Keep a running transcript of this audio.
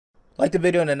Like the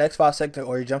video in the next 5 seconds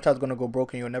or your jump shot's gonna go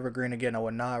broken. You'll never green again. I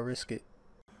would not risk it.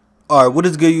 Alright, what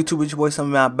is good YouTube? It's your boy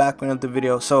Stumpy. I'm back with the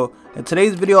video. So in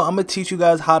today's video, I'm gonna teach you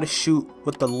guys how to shoot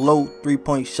with the low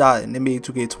 3-point shot in NBA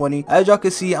 2K20. As y'all can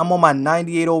see, I'm on my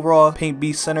 98 overall paint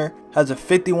beast center. Has a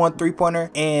 51 3-pointer,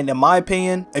 and in my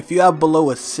opinion, if you have below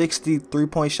a 60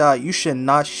 3-point shot, you should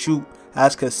not shoot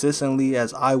as consistently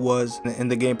as I was in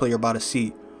the gameplay you're about to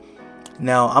see.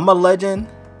 Now I'm a legend,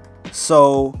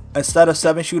 so instead of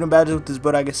 7 shooting badges with this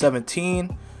build, I get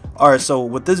 17. Alright, so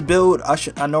with this build,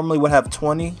 I normally would have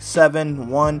 27,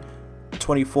 1,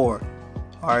 24.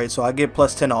 Alright, so I get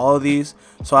plus 10 to all of these.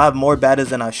 So I have more badges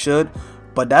than I should.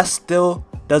 But that still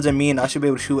doesn't mean I should be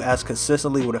able to shoot as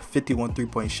consistently with a 51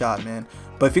 3-point shot, man.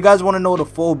 But if you guys want to know the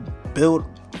full build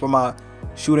for my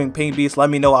shooting paint beast, let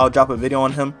me know. I'll drop a video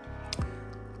on him.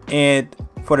 And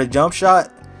for the jump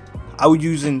shot, I was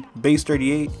using base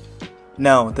 38.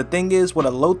 Now, the thing is, with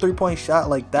a low 3-point shot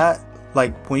like that,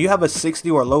 like when you have a 60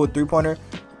 or a low 3-pointer,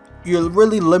 you're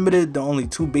really limited to only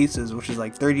 2 bases, which is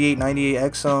like 38,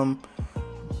 98 XM.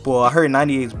 Well, I heard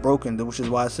 98 is broken, which is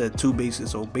why I said 2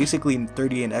 bases. So basically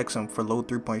 38 and XM for low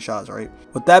 3-point shots, right?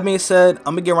 With that being said,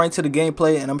 I'm gonna get right into the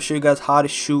gameplay and I'm gonna show you guys how to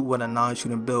shoot with a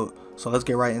non-shooting build. So let's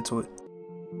get right into it.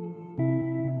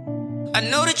 I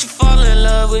know that you fall in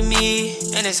love with me,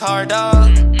 and it's hard,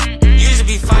 dog. Used to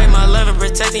be fighting my love and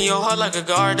protecting your heart like a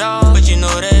guard dog, but you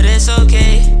know that it's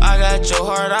okay. I got your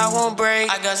heart, I won't break.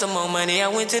 I got some more money, I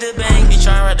went to the bank. He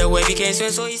trying to ride the wave, he can't swim,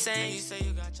 so he saying. You say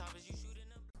you got choppers, you shooting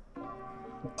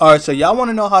them. Alright, so y'all want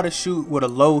to know how to shoot with a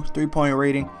low 3-point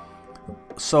rating.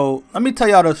 So let me tell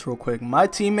y'all this real quick. My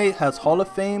teammate has Hall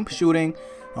of Fame shooting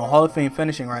and Hall of Fame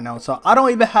finishing right now. So I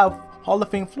don't even have Hall of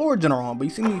Fame floor general on, but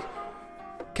you see me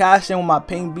cash in with my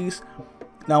paint beast.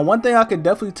 Now one thing I could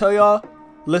definitely tell y'all,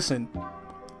 listen,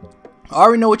 I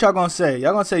already know what y'all gonna say.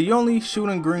 Y'all gonna say you only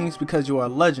shooting greens because you are a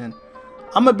legend.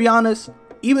 I'm gonna be honest,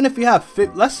 even if you have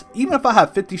even if I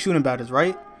have 50 shooting badges,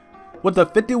 right, with the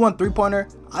 51 3-pointer,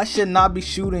 I should not be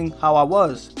shooting how I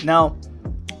was. Now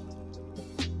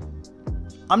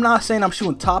I'm not saying I'm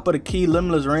shooting top of the key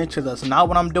limitless range, because that's not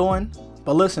what I'm doing.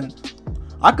 But listen,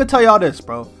 I could tell y'all this,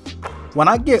 bro. When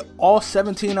I get all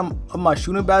 17 of my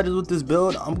shooting badges with this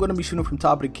build, I'm gonna be shooting from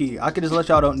top of the key. I can just let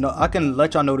y'all know. I can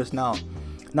let y'all know this now.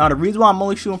 Now the reason why I'm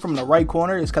only shooting from the right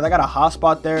corner is because I got a hot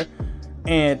spot there,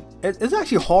 and it's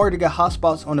actually hard to get hot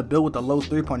spots on the build with the low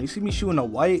 3-pointer. You see me shooting a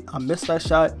white, I missed that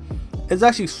shot. It's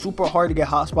actually super hard to get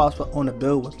hot spots on the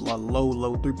build with a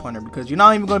low 3-pointer, because you're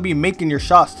not even gonna be making your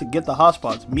shots to get the hot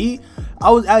spots. Me, I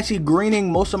was actually greening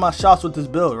most of my shots with this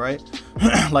build, right?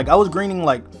 Like I was greening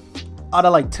like, out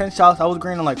of like 10 shots, I was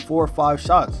greening like 4 or 5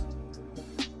 shots.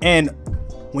 And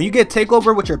when you get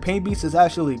takeover with your paint beast, it's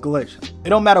actually a glitch. It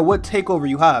don't matter what takeover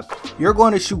you have, you're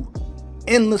going to shoot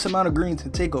endless amount of greens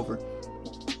in takeover.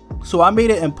 So I made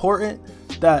it important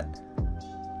that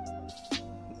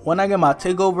when I get my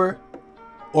takeover,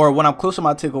 or when I'm close to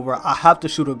my takeover, I have to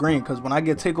shoot a green, because when I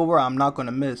get takeover, I'm not going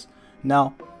to miss.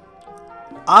 Now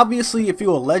obviously if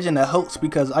you're a legend, that helps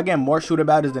because I get more shooting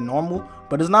badges than normal.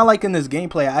 But it's not like in this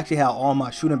gameplay I actually had all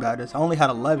my shooting badges. I only had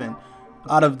 11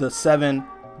 out of the 7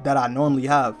 that I normally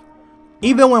have.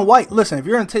 Even when white, listen, if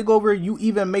you're in takeover, you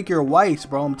even make your whites,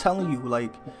 bro. I'm telling you,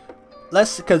 like,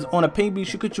 because on a paint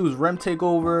beast you could choose rim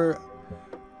takeover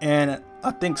and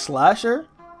I think slasher.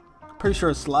 Pretty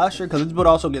sure it's slasher, because this build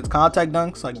also gets contact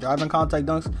dunks, like driving contact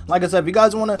dunks. Like I said, if you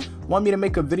guys want me to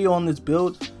make a video on this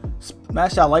build,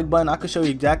 smash that like button. I can show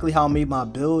you exactly how I made my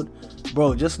build.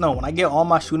 Bro, just know when I get all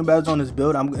my shooting badges on this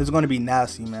build, it's going to be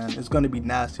nasty, man. It's going to be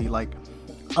nasty. Like,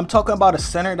 I'm talking about a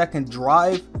center that can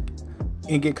drive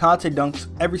and get contact dunks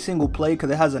every single play,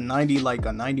 because it has a 90, like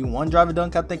a 91 driving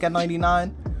dunk, I think, at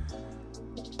 99.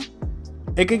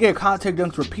 It could get contact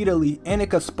dunks repeatedly, and it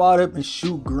could spot up and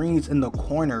shoot greens in the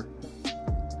corner.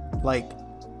 Like,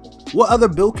 what other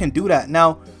build can do that?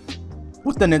 Now,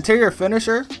 with an interior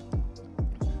finisher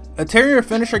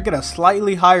get a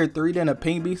slightly higher 3 than a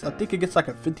paint beast. I think it gets like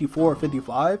a 54 or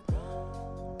 55,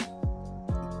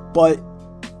 but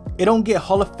it don't get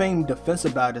Hall of Fame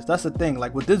defensive badges. That's the thing.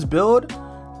 Like with this build,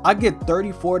 I get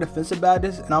 34 defensive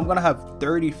badges and I'm gonna have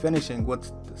 30 finishing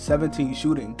with 17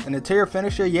 shooting. An interior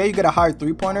finisher, yeah, you get a higher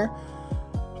 3-pointer,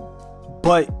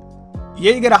 but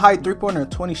yeah, you get a high 3-pointer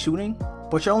and 20 shooting,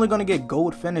 but you're only gonna get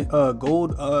gold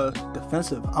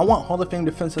defensive. I want Hall of Fame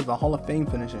defensive and Hall of Fame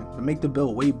finishing to make the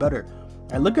build way better.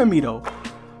 And look at me though.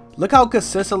 Look how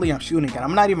consistently I'm shooting, and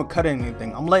I'm not even cutting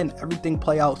anything. I'm letting everything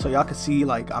play out so y'all can see,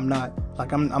 like, I'm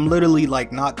literally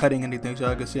like not cutting anything, so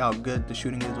y'all can see how good the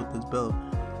shooting is with this build.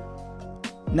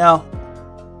 Now,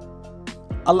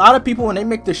 a lot of people, when they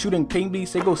make the shooting paint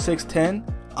beast, they go 6'10".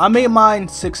 I made mine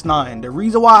 6'9". The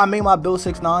reason why I made my build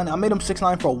 6'9", I made him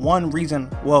 6'9" for one reason.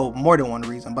 Well, more than one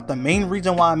reason, but the main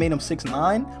reason why I made him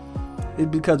 6'9" is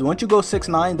because once you go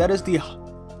 6'9", that is the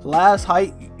last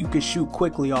height you can shoot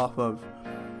quickly off of.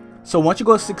 So once you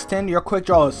go 6'10", your quick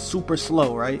draw is super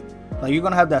slow, right? Like you're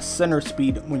gonna have that center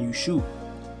speed when you shoot.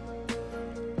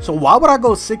 So why would I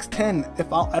go 6'10"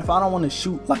 if I don't want to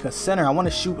shoot like a center? I want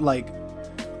to shoot like,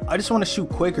 I just want to shoot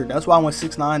quicker. That's why I went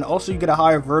 6'9". Also, you get a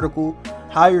higher vertical,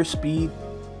 higher speed,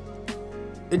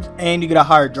 and you get a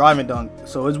higher driving dunk.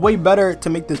 So it's way better to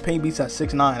make this paint beast at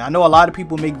 6'9". I know a lot of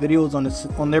people make videos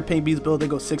on their paint beast build, they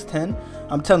go 6'10".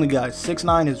 I'm telling you guys,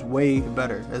 6'9" is way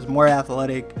better. It's more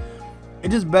athletic.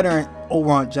 It's just better in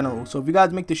overall in general. So if you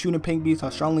guys make the shooting paint beast, I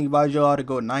strongly advise y'all to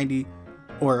go 90,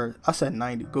 or I said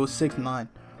 90, go 6'9".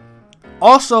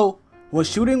 Also, when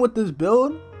shooting with this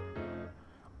build,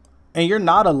 and you're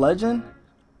not a legend,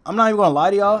 I'm not even gonna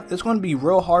lie to y'all, it's gonna be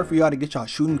real hard for y'all to get y'all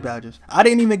shooting badges. I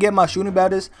didn't even get my shooting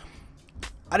badges.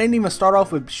 I didn't even start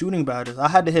off with shooting badges. I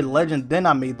had to hit legend, then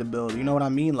I made the build. You know what I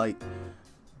mean? Like,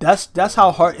 that's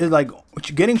how hard it's like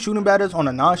getting shooting badges on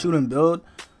a non-shooting build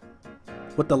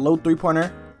with the low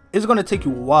three-pointer. It's gonna take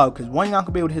you a while because one, you're not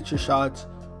gonna be able to hit your shots.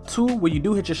 Two, when you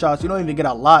do hit your shots, you don't even get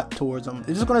a lot towards them.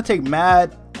 It's just gonna take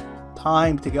mad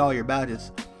time to get all your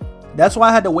badges. That's why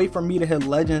I had to wait for me to hit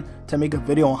legend to make a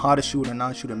video on how to shoot a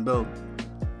non-shooting build.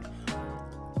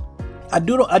 I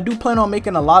do plan on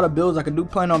making a lot of builds. Like I do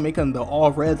plan on making the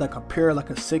all reds, like a pure, like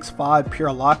a 6'5" pure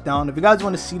lockdown. If you guys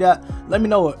want to see that, let me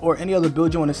know, or any other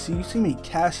build you want to see. You see me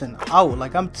cashing out.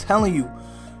 Like I'm telling you,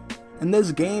 in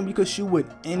this game, you can shoot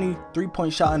with any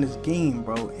 3-point shot in this game,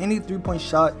 bro. Any 3-point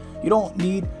shot. You don't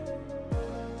need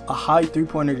a high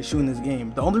 3-pointer to shoot in this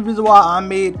game. The only reason why I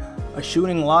made a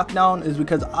shooting lockdown is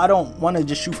because I don't want to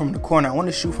just shoot from the corner. I want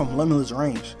to shoot from limitless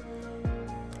range.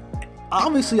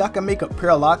 Obviously, I can make a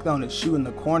pure lockdown and shoot in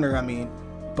the corner. I mean,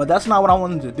 but that's not what I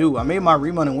wanted to do. I made my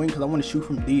rebounding wing because I want to shoot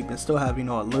from deep and still have, you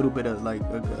know, a little bit of like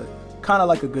kind of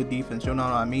like a good defense. You know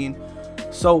what I mean?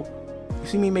 So you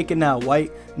see me making that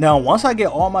white. Now, once I get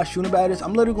all my shooting badges,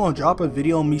 I'm literally going to drop a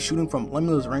video of me shooting from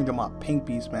limitless range on my paint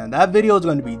beast, man. That video is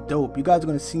going to be dope. You guys are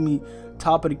going to see me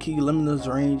top of the key, limitless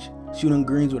range, shooting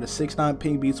greens with a 6'9"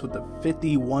 paint beast with a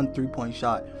 51 3-point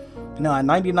shot. Now, at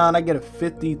 99, I get a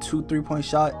 52 3-point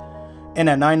shot. And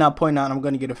at 99.9, I'm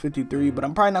going to get a 53. But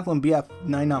I'm probably not going to be at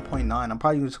 99.9. I'm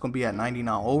probably just going to be at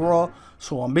 99 overall.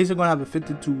 So I'm basically going to have a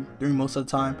 52 3 most of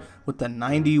the time with the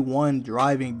 91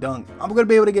 driving dunk. I'm going to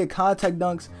be able to get contact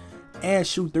dunks and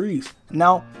shoot threes.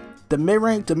 Now, the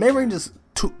mid-range is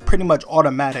pretty much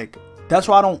automatic. That's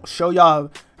why I don't show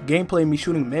y'all gameplay of me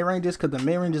shooting mid-ranges, because the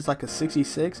mid-range is like a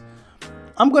 66.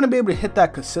 I'm going to be able to hit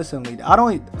that consistently. I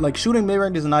don't like shooting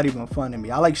mid-range is not even fun to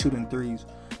me. I like shooting threes.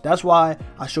 That's why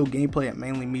I show gameplay at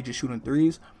mainly me just shooting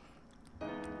threes.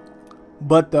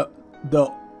 But the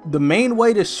main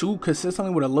way to shoot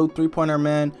consistently with a low 3-pointer,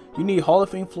 man, you need Hall of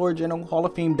Fame floor general, Hall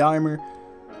of Fame dimer,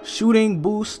 shooting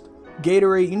boost,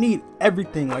 Gatorade. You need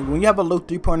everything. Like when you have a low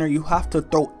 3-pointer, you have to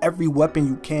throw every weapon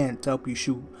you can to help you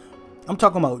shoot. I'm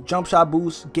talking about jump shot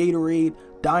boost, Gatorade,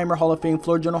 dimer, Hall of Fame,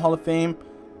 floor general, Hall of Fame,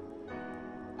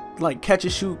 like catch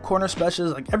and shoot, corner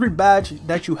specials. Like every badge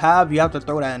that you have to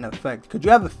throw that in effect, because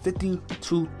you have a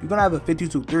 52, you're gonna have a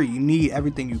 52 3. You need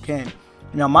everything you can.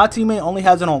 Now my teammate only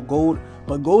has it on gold,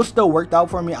 but gold still worked out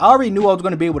for me. I already knew I was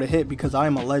gonna be able to hit because I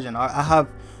am a legend. I have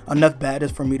enough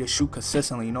badges for me to shoot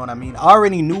consistently, you know what I mean? I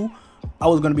already knew I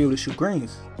was gonna be able to shoot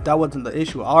greens. That wasn't the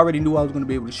issue. I already knew I was gonna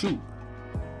be able to shoot.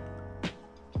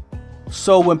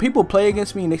 So when people play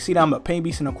against me and they see that I'm a paint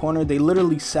beast in the corner, they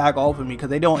literally sag off of me because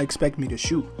they don't expect me to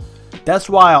shoot. That's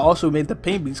why I also made the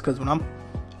paint beast, because when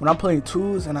I'm playing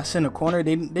twos and I sit in the corner,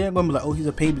 they're gonna be like, oh, he's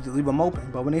a paint beast, leave him open.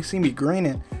 But when they see me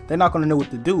greening, they're not gonna know what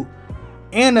to do.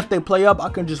 And if they play up, I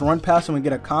can just run past them and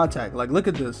get a contact. Like, look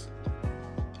at this.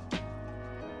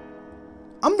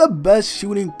 I'm the best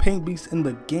shooting paint beast in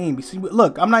the game. You see,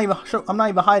 look, I'm not even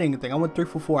hiding anything. I went 3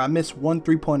 for 4. I missed one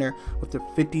 3-pointer with the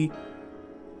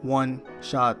 51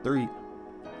 shot 3.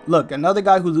 Look, another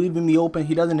guy who's leaving me open.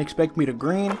 He doesn't expect me to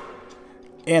green.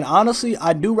 And honestly,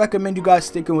 I do recommend you guys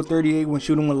sticking with 38 when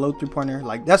shooting with a low 3-pointer.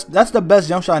 Like that's the best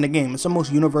jump shot in the game. It's the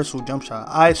most universal jump shot.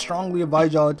 I strongly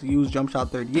advise y'all to use jump shot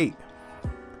 38.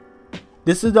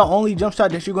 This is the only jump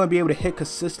shot that you're going to be able to hit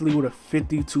consistently with a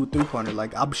 52 3-pointer.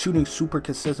 Like I'm shooting super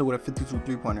consistent with a 52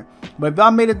 3-pointer. But if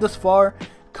I made it this far,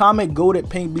 comment goated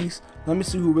paint beast. Let me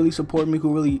see who really support me,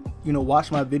 who really, you know,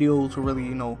 watch my videos, who really,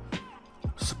 you know,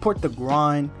 support the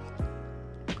grind.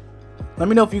 Let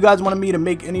me know if you guys wanted me to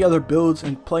make any other builds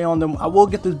and play on them. I will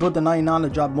get this build to 99 to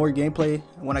drop more gameplay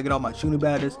when I get all my shooting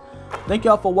badges. Thank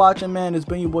y'all for watching, man. It's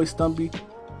been your boy Stumpy.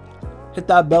 Hit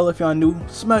that bell if y'all new.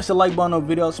 Smash the like button on the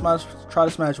video. Try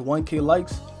to smash 1K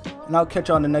likes. And I'll catch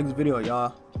y'all in the next video,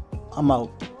 y'all. I'm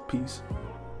out. Peace.